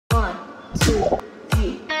2,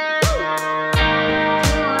 3.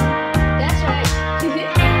 That's right.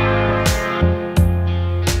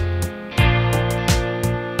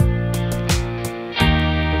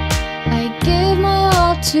 I give my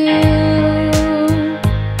all to you,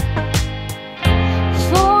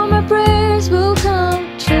 for my prayers will come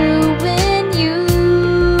true in you.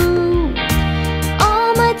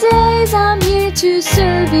 All my days I'm here to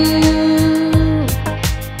serve you.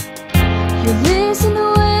 You listen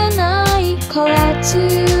when I call out to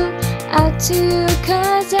you,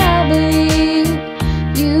 'cause I believe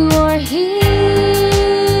you are here.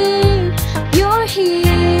 You're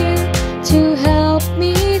here to help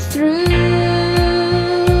me through.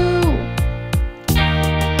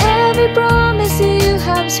 Every promise you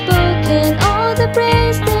have spoken, all the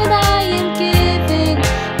praise that I am giving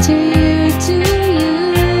to you,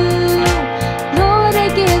 Lord, I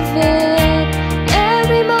give it.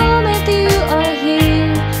 Every moment you are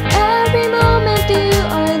here, every moment you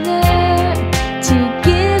are there to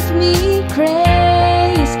give me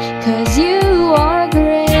grace, 'cause you are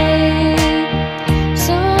great,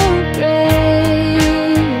 so great.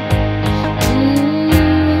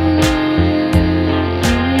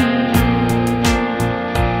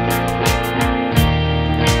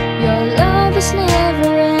 Your love is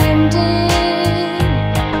never ending,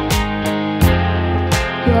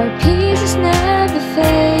 your peace is never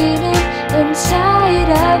fading inside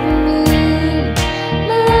of me.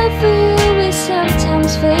 My love for you is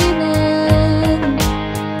sometimes failing,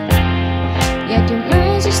 yet your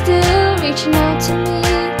mercy still reaching out to me,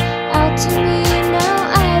 out to me. Now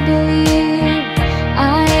I believe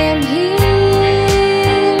I am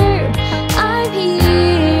here, I'm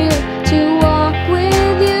here to walk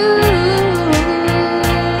with you.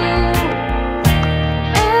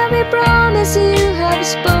 Every promise you have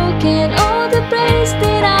spoken, all the praise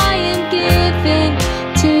that I am giving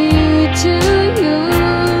to you,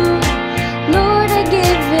 Lord, I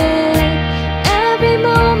give it. Every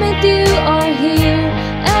moment you are here,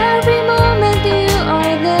 every moment you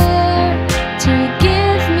are there to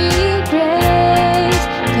give me grace,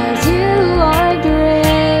 'cause you are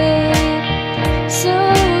great, so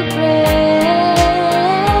great.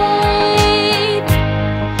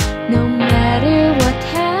 No matter what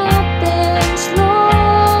happens,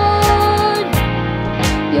 Lord,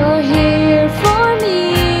 you're here for me.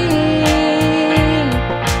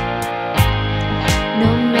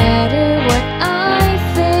 No matter what I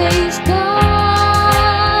face,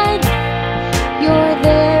 God, you're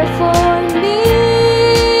there for me.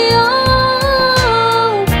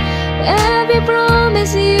 Oh, every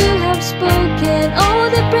promise you have spoken, all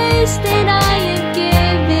the praise that I am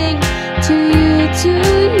giving to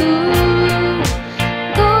you,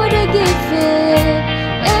 Lord, I give it.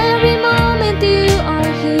 Every moment you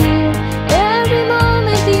are here, every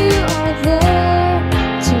moment you are there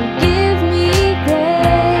to give me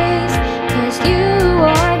grace, 'cause you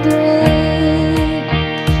are great,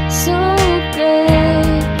 so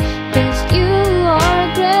great, 'cause you are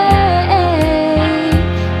great,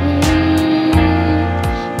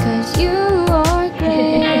 'cause you are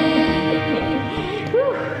great.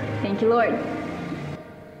 Whew. Thank you, Lord.